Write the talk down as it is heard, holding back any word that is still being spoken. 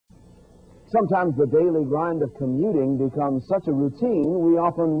Sometimes the daily grind of commuting becomes such a routine, we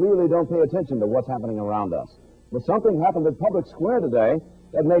often really don't pay attention to what's happening around us. But something happened at Public Square today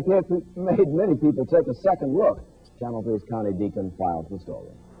that made many people take a second look. Channel 3's Connie Deacon files the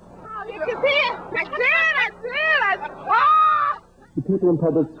story. Oh, you can see it! I see it! Oh! The people in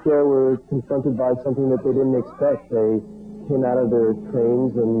Public Square were confronted by something that they didn't expect. They came out of their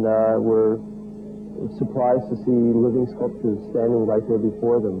trains and were surprised to see living sculptures standing right there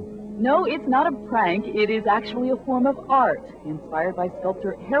before them. No, it's not a prank. It is actually a form of art, inspired by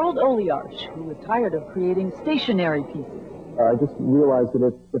sculptor Harold Oliarch, who was tired of creating stationary pieces. I just realized that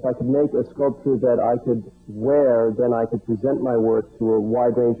if I could make a sculpture that I could wear, then I could present my work to a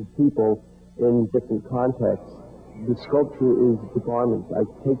wide range of people in different contexts. The sculpture is the garment. I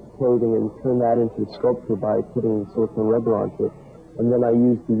take clothing and turn that into a sculpture by putting silicone rubber onto it. And then I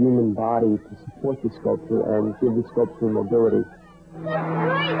use the human body to support the sculpture and give the sculpture mobility.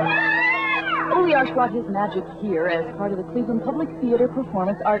 Oliarch brought his magic here as part of the Cleveland Public Theater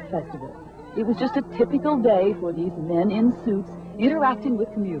Performance Art Festival. It was just a typical day for these men in suits interacting with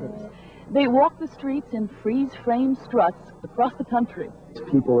commuters. They walk the streets in freeze-frame struts across the country.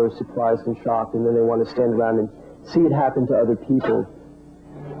 People are surprised and shocked, and then they want to stand around and see it happen to other people.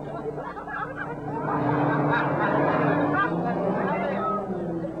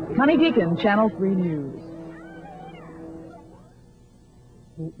 Connie Deacon, Channel 3 News.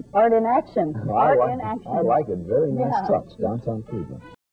 Art in action. I like it. Very nice touch downtown Cleveland.